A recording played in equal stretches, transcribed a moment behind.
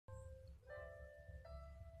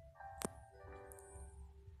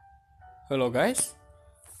Hello guys,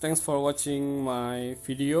 thanks for watching my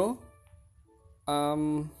video.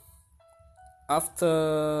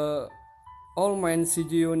 After all my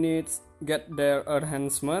CG units get their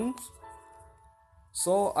enhancements,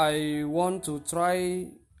 so I want to try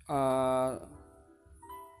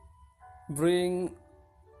bring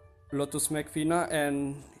Lotus Macfina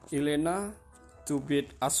and Elena to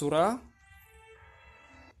beat Asura.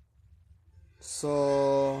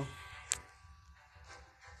 So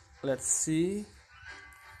let's see.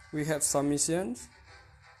 We have some missions.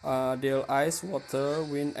 Deal ice, water,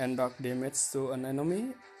 wind, and dark damage to an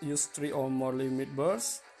enemy. Use 3 or more limit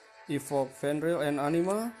bursts. Evoke Fenrir and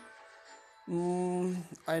Anima.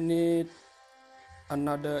 I need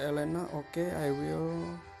another Elena. Okay, I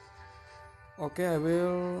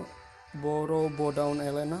will borrow bow down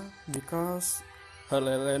Elena because her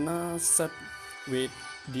Elena set with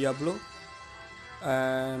Diablo.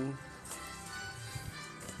 And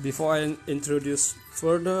before I introduce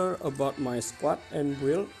further about my squad and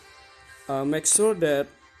build, make sure that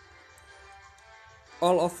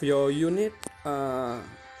all of your unit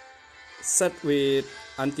set with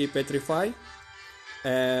anti-petrify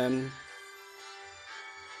and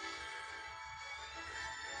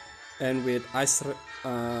with ice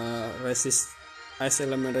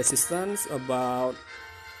element resistance about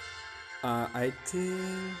I think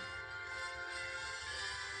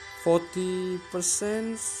 40%,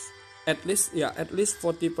 at least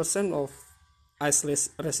 40% of ice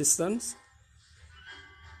resistance.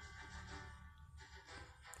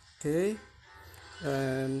 Okay,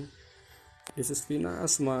 and this is Vina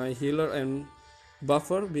as my healer and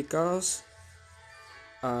buffer because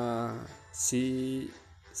she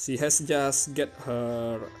has just get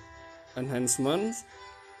her enhancements.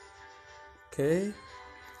 Okay,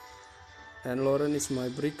 and Lauren is my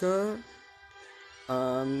breaker.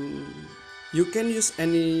 You can use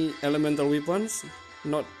any elemental weapons,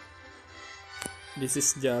 not this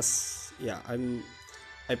is just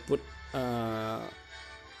I put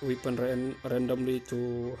weapon randomly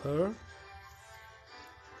to her.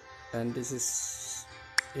 And this is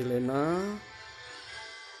Elena.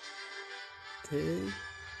 Okay,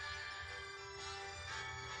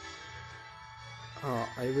 I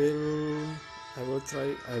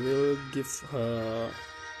will give her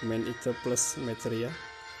Man Eater plus Materia.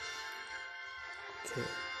 Okay,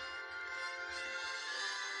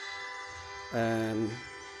 and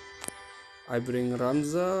I bring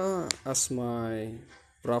Ramza as my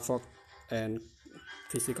Bravok and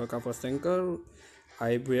physical cover tanker.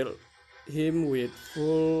 I build him with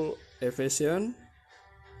full evasion.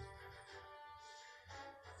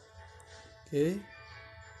 Okay,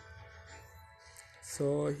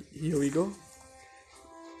 so here we go.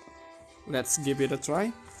 Let's give it a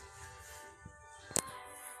try.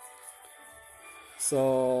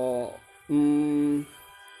 So to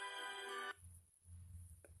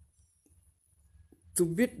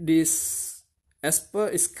beat this Esper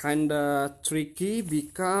is kinda tricky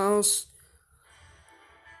because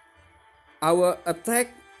our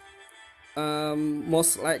attack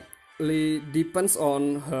most likely depends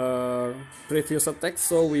on her previous attack,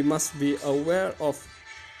 so we must be aware of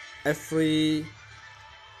every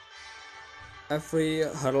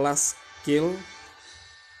her last kill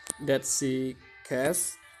that she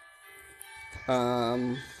casts.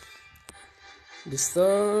 This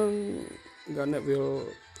turn Garnet will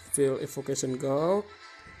fill Evocation Gauge.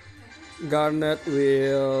 Garnet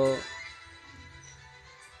will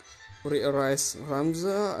re-arise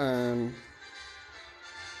Ramza and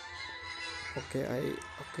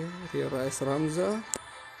re-arise Ramza.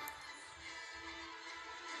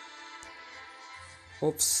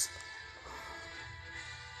 Oops.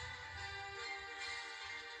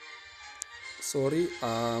 Sorry,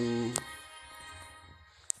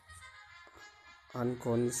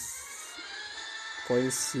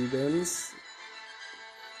 coincidence.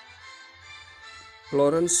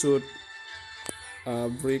 Lawrence should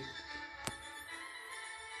break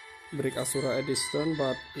Asura at this turn,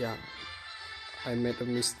 but yeah, I made a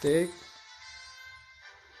mistake.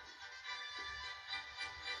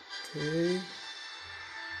 Okay,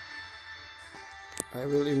 I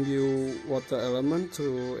will imbue water element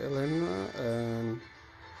to Elena and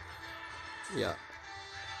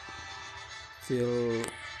fill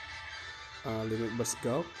limit burst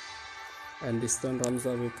gauge, and this turn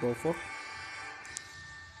Ramza will provoke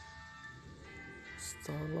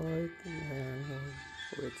Starlight and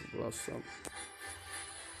wait blossom.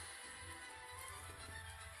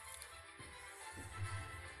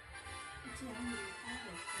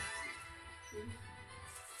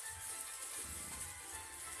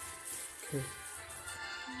 Okay.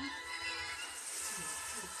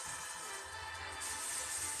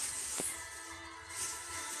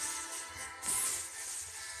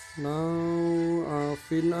 Now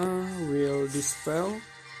Fina will dispel.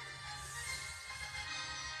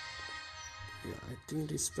 Yeah, I think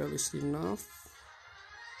dispel is enough.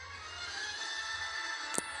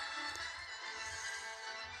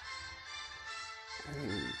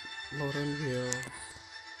 And Lauren will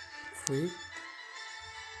freak.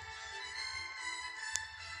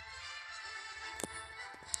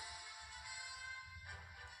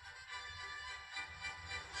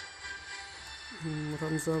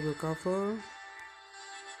 Ramza will cover.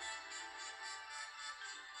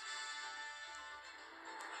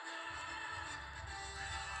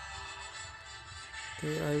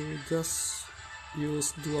 Okay, I will just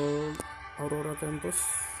use dual Aurora Tempest.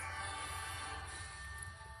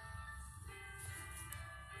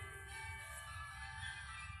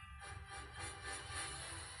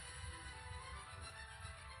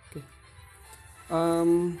 Okay.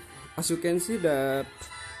 As you can see that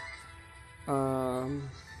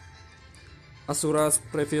Asura's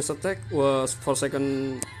previous attack was for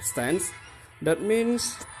second stance. That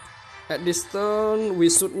means at this turn we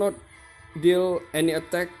should not deal any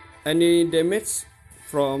attack, any damage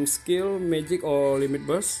from skill, magic or limit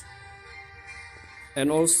burst. And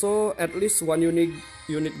also at least one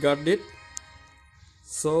unit guarded.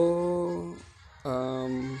 So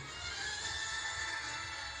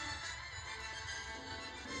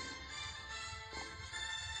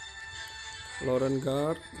Lauren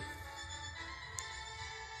guard.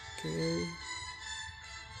 Okay.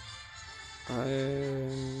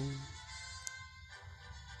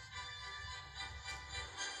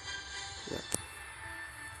 Yeah.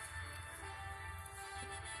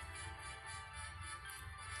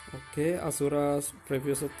 Okay, Asura's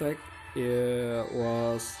previous attack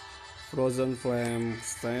was Frozen Flame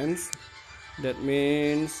Stance. That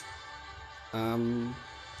means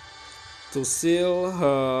to seal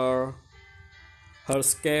her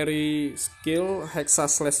scary skill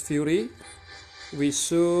Hexaslash Fury, we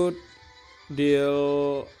should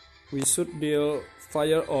deal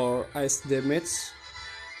fire or ice damage.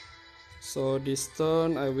 So this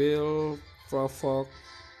turn I will provoke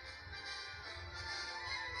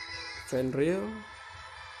Fenrir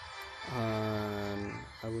and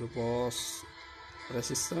I will boss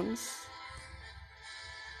resistance.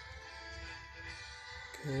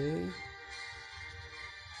 Okay.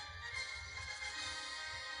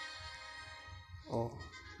 Oh,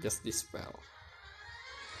 just dispel.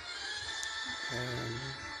 And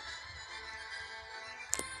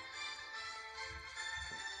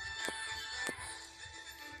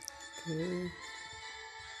okay.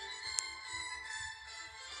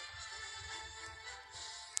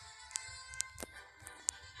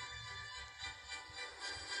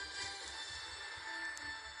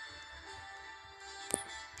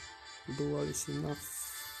 Dual is enough.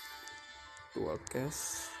 Dual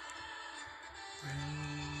cast.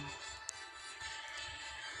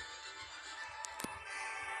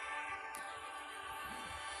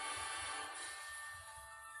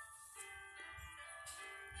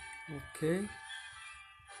 Okay.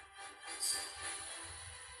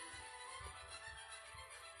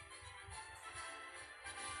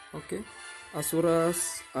 Okay.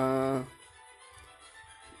 Asura's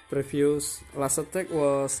previous last attack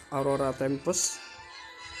was Aurora Tempest.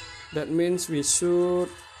 That means we should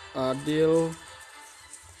deal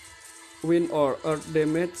wind or earth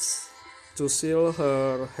damage to seal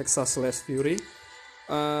her Hexaslash Fury.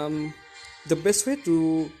 The best way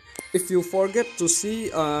to, if you forget to see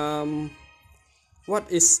what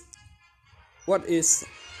is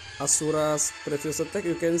Asura's previous attack,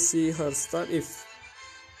 you can see her start.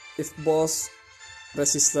 If boss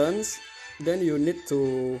resistance, then you need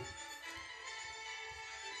to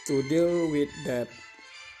deal with that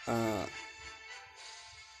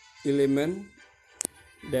element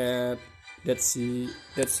that she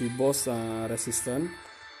boss resistant.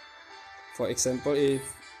 For example,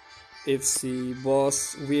 if she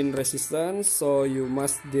boss wind resistance, so you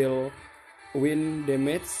must deal wind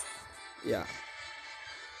damage. Yeah.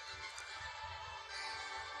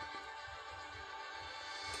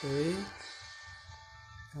 Okay.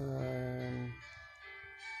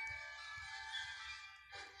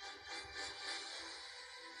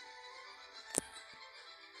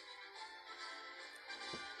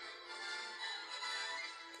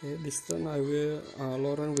 Okay, this turn I will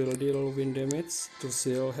Lauren will deal wind damage to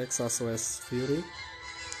seal Hexaslash Fury.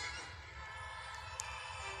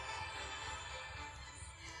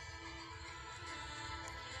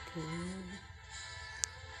 Okay.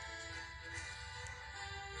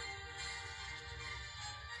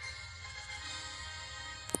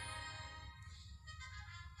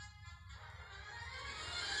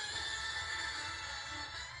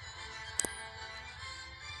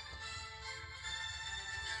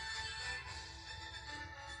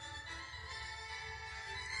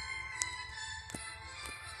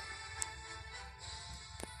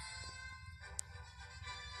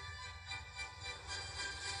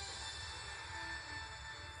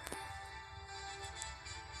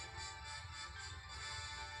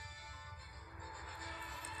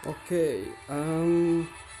 Okay,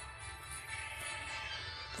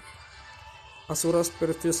 Asura's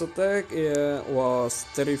previous attack was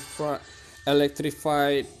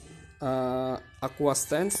electrified Aqua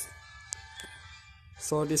Stance.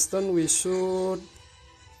 So this turn we should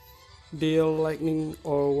deal lightning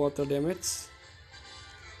or water damage.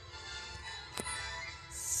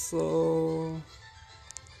 So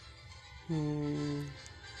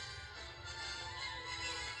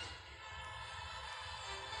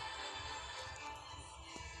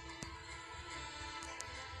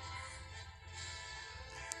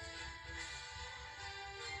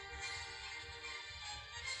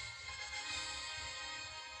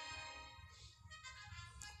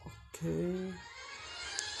okay,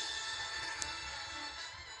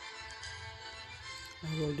 I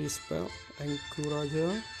will dispel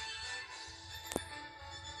Encourager.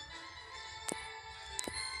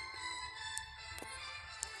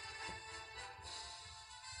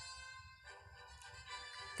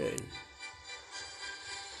 Okay,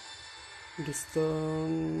 this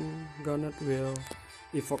turn Garnet will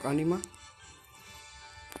evoke Anima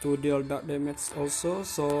to deal dark damage also,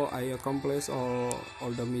 so I accomplish all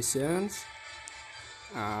the missions.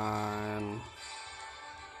 And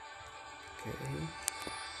okay,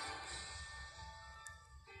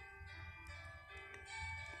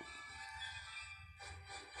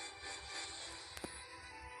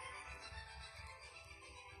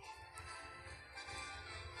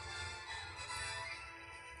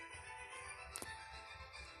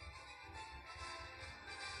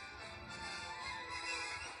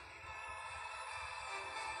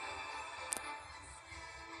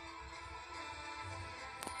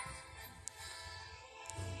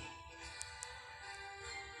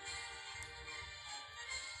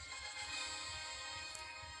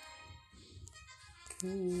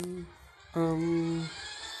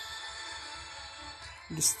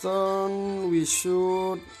 this turn we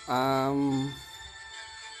should I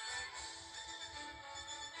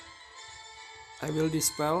will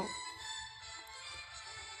dispel,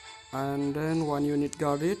 and then one unit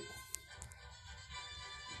guarded.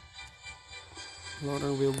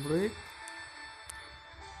 Lauren will break.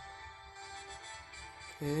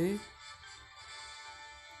 Okay.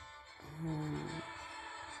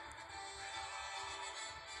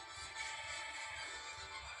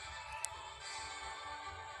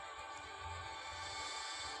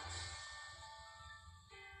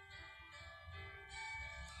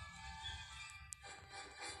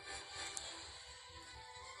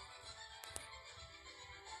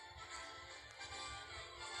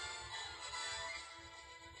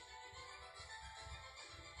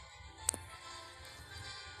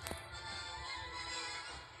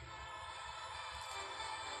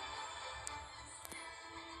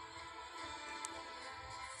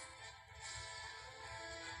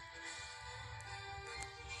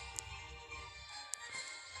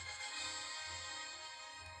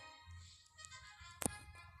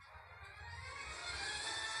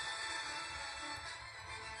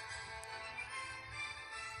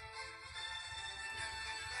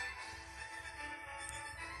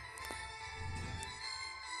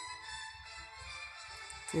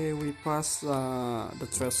 Okay, we pass the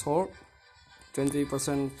threshold,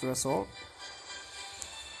 20% threshold.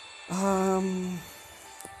 Can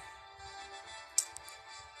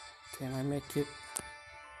I make it?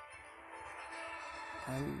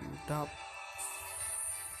 I'm doubt.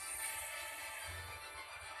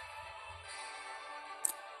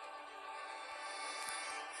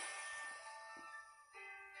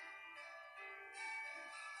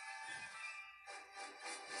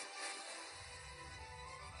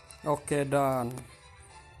 Okay, done.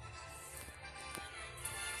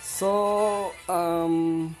 So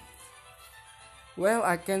well,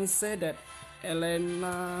 I can say that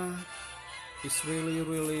Elena is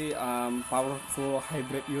really powerful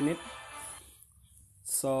hybrid unit.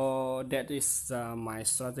 So that is my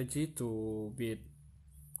strategy to beat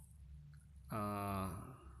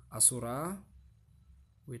Asura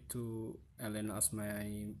with two Elena as my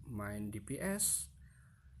main DPS.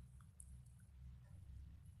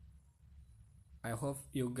 I hope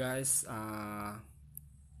you guys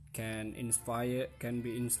can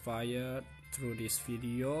be inspired through this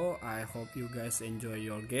video. I hope you guys enjoy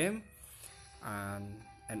your game,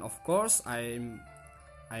 and of course I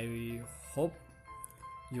hope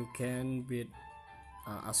you can beat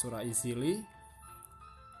Asura easily.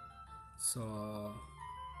 So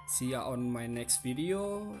see ya on my next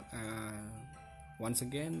video. Once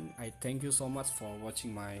again, I thank you so much for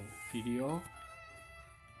watching my video.